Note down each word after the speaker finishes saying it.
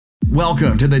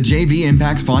Welcome to the JV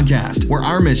Impacts Podcast, where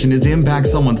our mission is to impact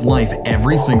someone's life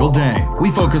every single day. We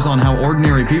focus on how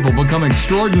ordinary people become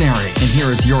extraordinary. And here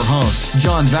is your host,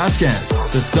 John Vasquez,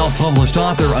 the self-published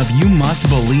author of You Must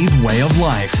Believe Way of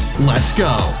Life. Let's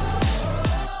go.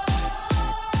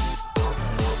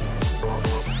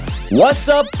 What's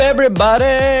up,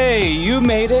 everybody? You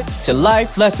made it to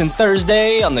Life Lesson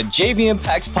Thursday on the JV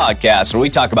Impacts Podcast, where we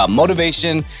talk about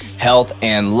motivation, health,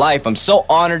 and life. I'm so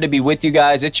honored to be with you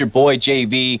guys. It's your boy,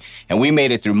 JV, and we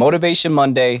made it through Motivation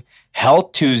Monday,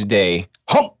 Health Tuesday,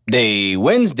 Hump Day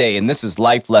Wednesday, and this is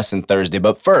Life Lesson Thursday.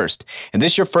 But first, if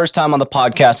this is your first time on the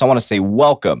podcast, I want to say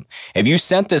welcome. If you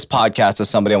sent this podcast to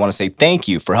somebody, I want to say thank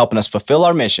you for helping us fulfill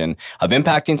our mission of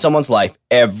impacting someone's life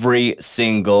every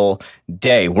single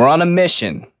day. We're on a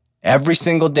mission every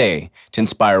single day to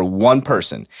inspire one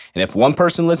person. And if one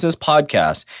person listens to this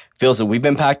podcast, feels that we've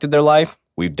impacted their life,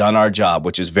 we've done our job,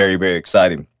 which is very, very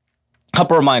exciting.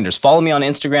 Couple reminders. Follow me on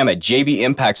Instagram at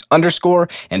JVImpacts_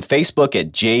 and Facebook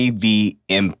at JV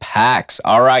Impacts.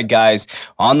 All right, guys,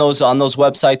 on those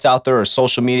websites out there or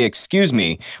social media,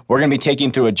 we're going to be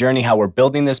taking through a journey how we're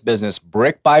building this business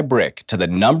brick by brick to the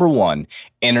 #1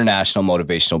 international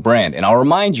motivational brand. And I'll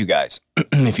remind you guys,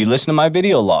 if you listen to my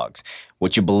video logs,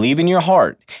 what you believe in your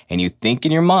heart and you think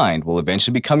in your mind will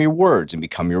eventually become your words and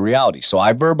become your reality. So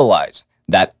I verbalize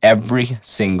that every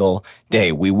single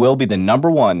day. We will be the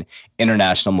 #1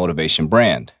 international motivation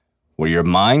brand. Where your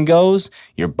mind goes,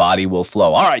 your body will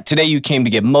flow. All right, today you came to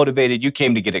get motivated, you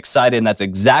came to get excited, and that's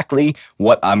exactly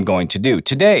what I'm going to do.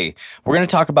 Today, we're going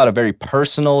to talk about a very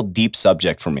personal, deep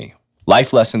subject for me.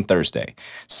 Life Lesson Thursday.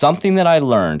 Something that I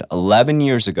learned 11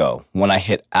 years ago when I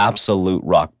hit absolute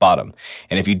rock bottom.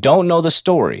 And if you don't know the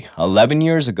story, 11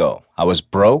 years ago, I was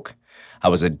broke, I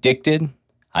was addicted,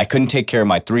 I couldn't take care of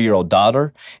my 3-year-old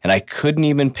daughter, and I couldn't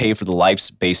even pay for the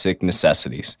life's basic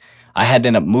necessities. I had to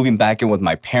end up moving back in with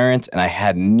my parents, and I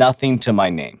had nothing to my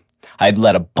name. I had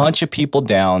let a bunch of people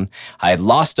down, I had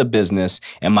lost a business,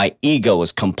 and my ego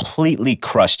was completely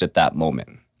crushed at that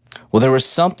moment. Well, there was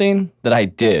something that I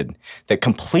did that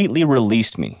completely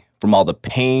released me from all the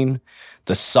pain,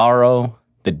 the sorrow,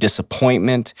 the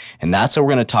disappointment, and that's what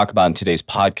we're going to talk about in today's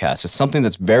podcast. It's something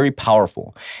that's very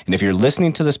powerful. And if you're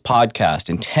listening to this podcast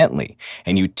intently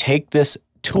and you take this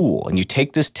tool and you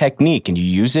take this technique and you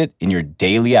use it in your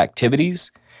daily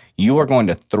activities, you are going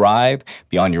to thrive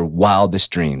beyond your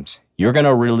wildest dreams. You're going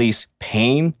to release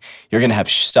pain. You're going to have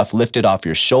stuff lifted off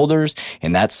your shoulders,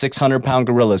 and that 600-pound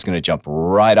gorilla is going to jump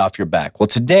right off your back. Well,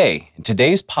 today, in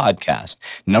today's podcast,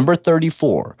 number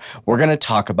 34, we're going to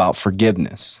talk about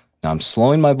forgiveness. Now, I'm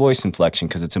slowing my voice inflection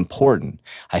because it's important.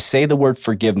 I say the word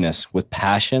forgiveness with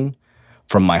passion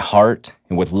from my heart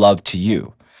and with love to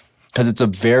you because it's a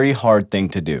very hard thing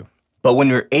to do. But when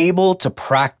you're able to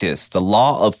practice the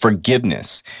law of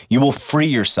forgiveness, you will free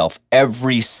yourself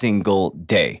every single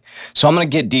day. So I'm going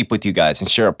to get deep with you guys and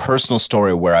share a personal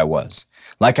story of where I was.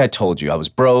 Like I told you, I was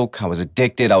broke, I was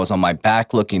addicted, I was on my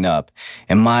back looking up,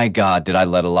 and my God, did I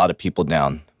let a lot of people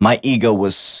down. My ego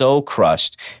was so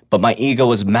crushed, but my ego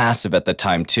was massive at the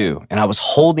time too, and I was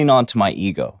holding on to my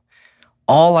ego.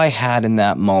 All I had in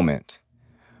that moment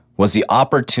was the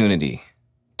opportunity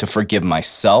to forgive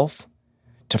myself,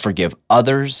 to forgive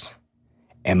others,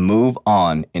 and move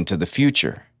on into the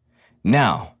future.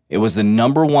 Now, it was the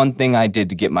 #1 thing I did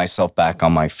to get myself back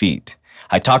on my feet.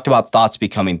 I talked about thoughts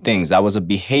becoming things. That was a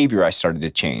behavior I started to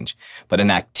change. But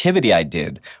an activity I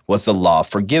did was the law of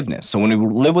forgiveness. So when we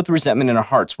live with resentment in our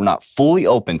hearts, we're not fully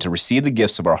open to receive the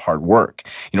gifts of our hard work.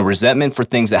 Resentment for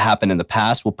things that happened in the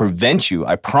past will prevent you,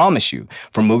 I promise you,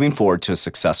 from moving forward to a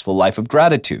successful life of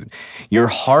gratitude. Your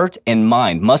heart and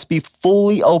mind must be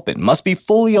fully open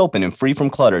and free from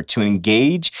clutter to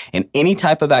engage in any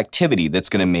type of activity that's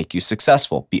going to make you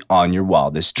successful beyond your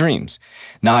wildest dreams.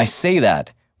 Now, I say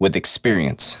that with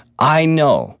experience. I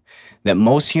know that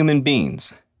most human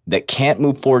beings that can't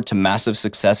move forward to massive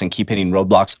success and keep hitting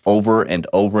roadblocks over and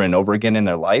over and over again in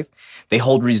their life, they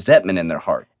hold resentment in their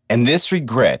heart. And this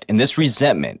regret and this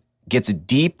resentment gets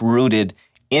deep rooted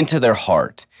into their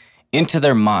heart, into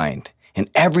their mind. And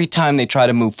every time they try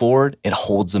to move forward, it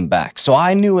holds them back. So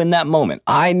I knew in that moment,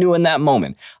 I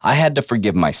had to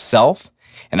forgive myself.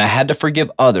 And I had to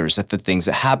forgive others at the things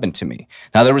that happened to me.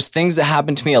 Now, there was things that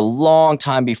happened to me a long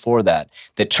time before that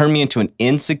turned me into an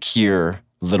insecure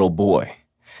little boy.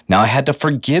 Now I had to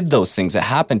forgive those things that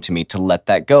happened to me, to let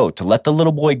that go, to let the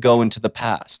little boy go into the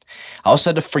past. I also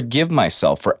had to forgive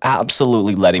myself for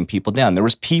absolutely letting people down. There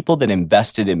was people that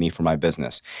invested in me for my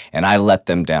business and I let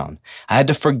them down. I had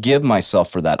to forgive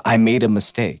myself for that. I made a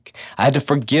mistake. I had to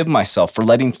forgive myself for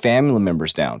letting family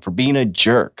members down, for being a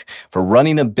jerk, for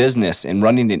running a business and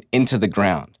running it into the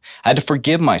ground. I had to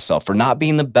forgive myself for not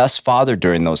being the best father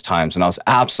during those times when I was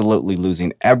absolutely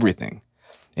losing everything.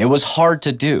 It was hard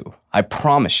to do, I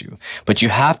promise you, but you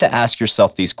have to ask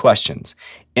yourself these questions.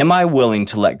 Am I willing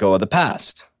to let go of the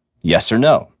past? Yes or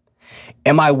no?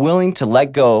 Am I willing to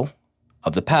let go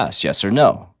of the past? Yes or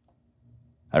no?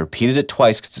 I repeated it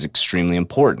twice because it's extremely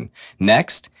important.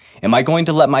 Next, am I going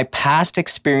to let my past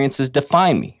experiences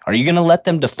define me? Are you going to let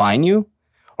them define you?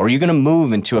 Or are you going to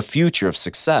move into a future of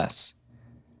success?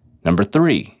 Number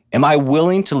 3, am I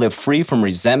willing to live free from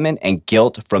resentment and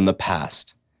guilt from the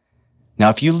past? Now,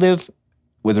 if you live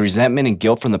with resentment and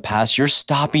guilt from the past, you're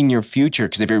stopping your future,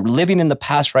 because if you're living in the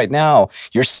past right now,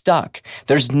 you're stuck.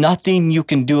 There's nothing you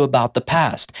can do about the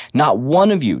past. Not one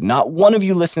of you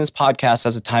listening to this podcast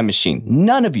has a time machine.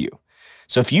 None of you.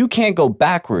 So if you can't go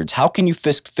backwards, how can you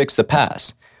fix the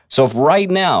past? So if right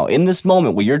now, in this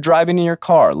moment, when you're driving in your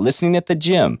car, listening at the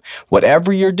gym,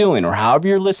 whatever you're doing or however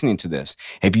you're listening to this,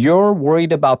 if you're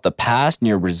worried about the past and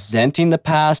you're resenting the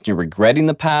past, you're regretting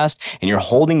the past, and you're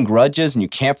holding grudges and you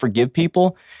can't forgive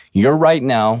people, you're right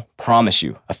now, promise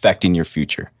you, affecting your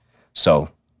future. So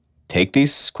take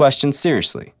these questions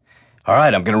seriously. All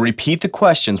right, I'm going to repeat the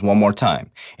questions one more time.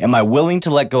 Am I willing to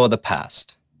let go of the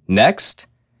past? Next,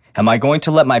 am I going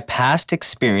to let my past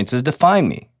experiences define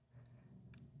me?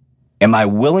 Am I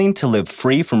willing to live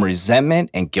free from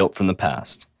resentment and guilt from the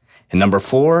past? And number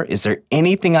 4, is there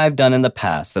anything I've done in the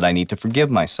past that I need to forgive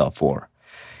myself for?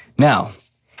 Now,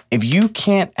 if you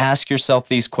can't ask yourself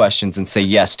these questions and say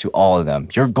yes to all of them,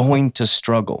 you're going to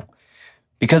struggle.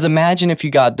 Because imagine if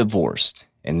you got divorced,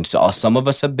 and some of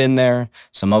us have been there,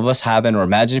 some of us haven't, or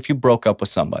imagine if you broke up with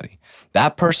somebody.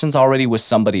 That person's already with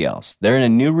somebody else. They're in a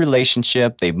new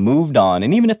relationship, they've moved on,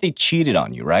 and even if they cheated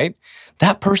on you, right?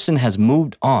 That person has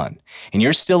moved on, and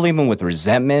you're still living with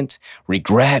resentment,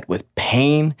 regret, with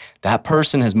pain. That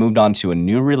person has moved on to a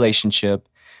new relationship.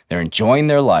 They're enjoying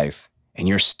their life, and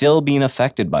you're still being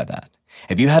affected by that.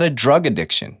 If you had a drug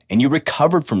addiction and you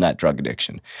recovered from that drug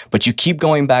addiction, but you keep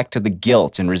going back to the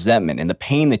guilt and resentment and the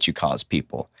pain that you cause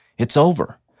people, it's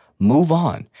over. Move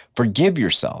on. Forgive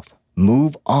yourself.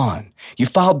 Move on. You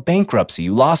filed bankruptcy.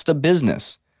 You lost a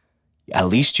business. At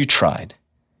least you tried.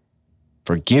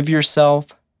 Forgive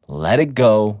yourself, let it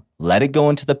go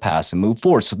into the past and move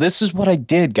forward. So this is what I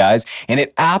did, guys, and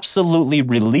it absolutely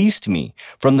released me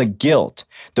from the guilt,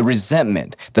 the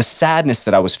resentment, the sadness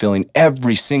that I was feeling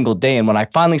every single day. And when I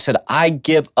finally said, I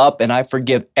give up and I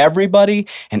forgive everybody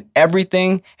and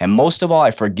everything, and most of all, I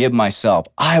forgive myself,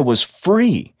 I was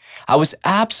free. I was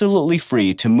absolutely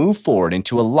free to move forward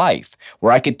into a life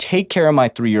where I could take care of my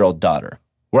 3-year-old daughter,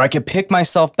 where I could pick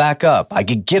myself back up, I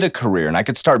could get a career, and I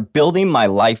could start building my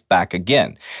life back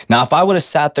again. Now, if I would have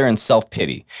sat there in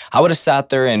self-pity, I would have sat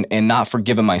there and not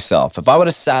forgiven myself. If I would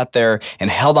have sat there and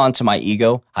held on to my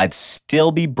ego, I'd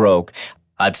still be broke.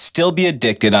 I'd still be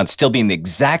addicted. I'd still be in the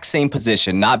exact same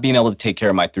position, not being able to take care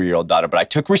of my 3-year-old daughter. But I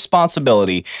took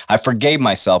responsibility, I forgave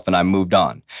myself, and I moved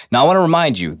on. Now, I want to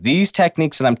remind you, these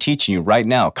techniques that I'm teaching you right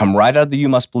now come right out of the You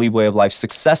Must Believe Way of Life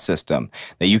success system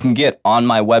that you can get on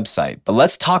my website. But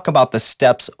let's talk about the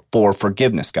steps for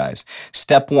forgiveness, guys.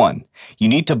 Step 1, you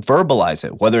need to verbalize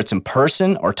it, whether it's in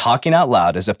person or talking out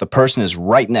loud as if the person is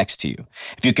right next to you.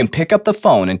 If you can pick up the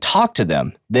phone and talk to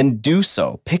them, then do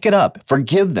so. Pick it up.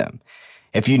 Forgive them.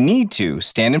 If you need to,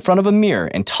 stand in front of a mirror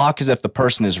and talk as if the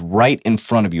person is right in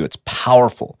front of you. It's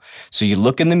powerful. So you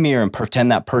look in the mirror and pretend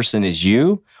that person is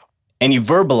you, and you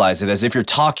verbalize it as if you're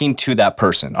talking to that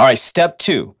person. All right, step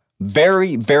 2,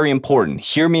 very, very important.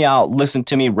 Hear me out, listen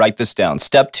to me, write this down.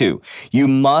 Step 2, you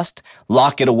must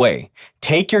lock it away.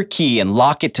 Take your key and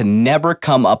lock it to never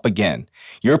come up again.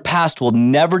 Your past will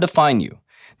never define you.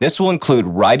 This will include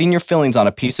writing your feelings on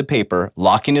a piece of paper,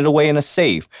 locking it away in a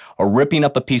safe, or ripping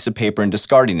up a piece of paper and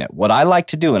discarding it. What I like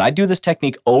to do, and I do this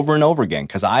technique over and over again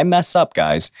because I mess up,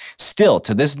 guys, still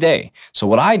to this day. So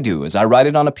what I do is I write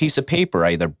it on a piece of paper.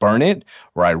 I either burn it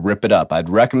or I rip it up. I'd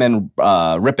recommend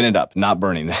ripping it up, not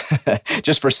burning it,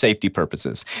 just for safety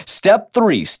purposes. Step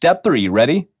 3, you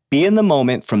ready? Be in the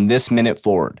moment from this minute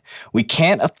forward. We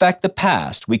can't affect the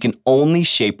past. We can only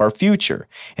shape our future.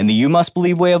 In the You Must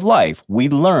Believe way of life, we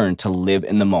learn to live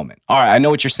in the moment. All right, I know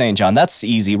what you're saying, John. That's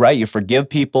easy, right? You forgive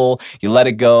people, you let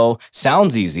it go.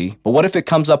 Sounds easy, but what if it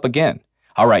comes up again?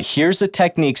 All right, here's the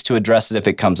techniques to address it if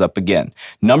it comes up again.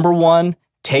 Number 1,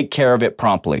 Take care of it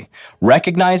promptly.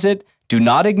 Recognize it. Do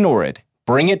not ignore it.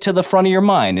 Bring it to the front of your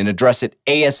mind and address it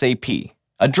ASAP.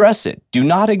 Address it. Do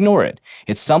not ignore it.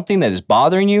 It's something that is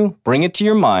bothering you. Bring it to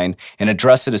your mind and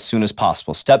address it as soon as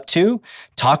possible. Step 2,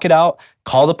 talk it out.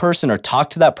 Call the person or talk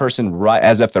to that person right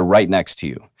as if they're right next to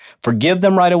you. Forgive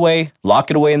them right away, lock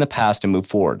it away in the past, and move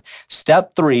forward.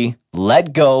 Step 3,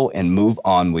 let go and move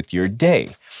on with your day.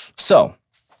 So,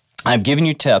 I've given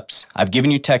you tips, I've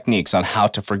given you techniques on how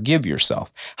to forgive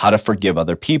yourself, how to forgive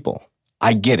other people.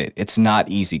 I get it. It's not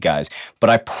easy, guys. But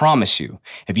I promise you,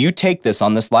 if you take this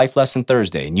on this Life Lesson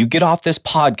Thursday and you get off this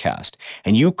podcast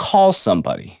and you call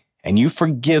somebody and you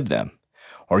forgive them,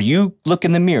 or you look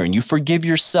in the mirror and you forgive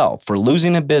yourself for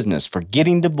losing a business, for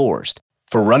getting divorced,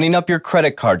 for running up your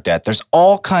credit card debt, there's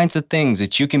all kinds of things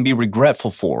that you can be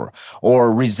regretful for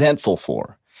or resentful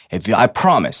for. I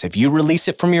promise, if you release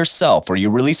it from yourself or you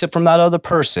release it from that other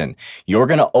person, you're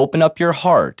going to open up your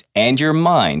heart and your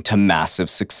mind to massive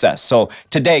success. So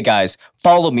today, guys,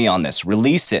 follow me on this.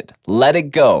 Release it. Let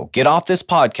it go. Get off this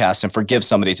podcast and forgive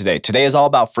somebody today. Today is all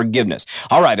about forgiveness.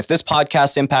 All right, if this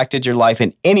podcast impacted your life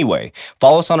in any way,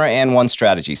 follow us on our And One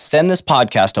strategy. Send this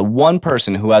podcast to one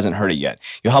person who hasn't heard it yet.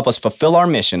 You'll help us fulfill our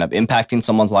mission of impacting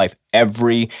someone's life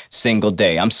every single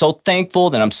day. I'm so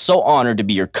thankful and I'm so honored to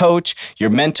be your coach, your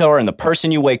mentor, and the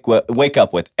person you wake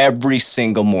up with every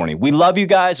single morning. We love you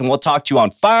guys, and we'll talk to you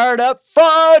on Fired Up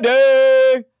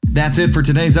Friday. That's it for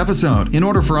today's episode. In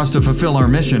order for us to fulfill our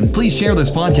mission, please share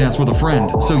this podcast with a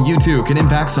friend so you too can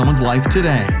impact someone's life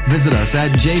today. Visit us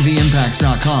at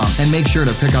jvimpacts.com and make sure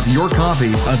to pick up your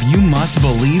copy of You Must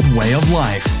Believe Way of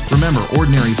Life. Remember,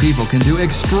 ordinary people can do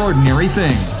extraordinary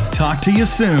things. Talk to you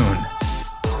soon.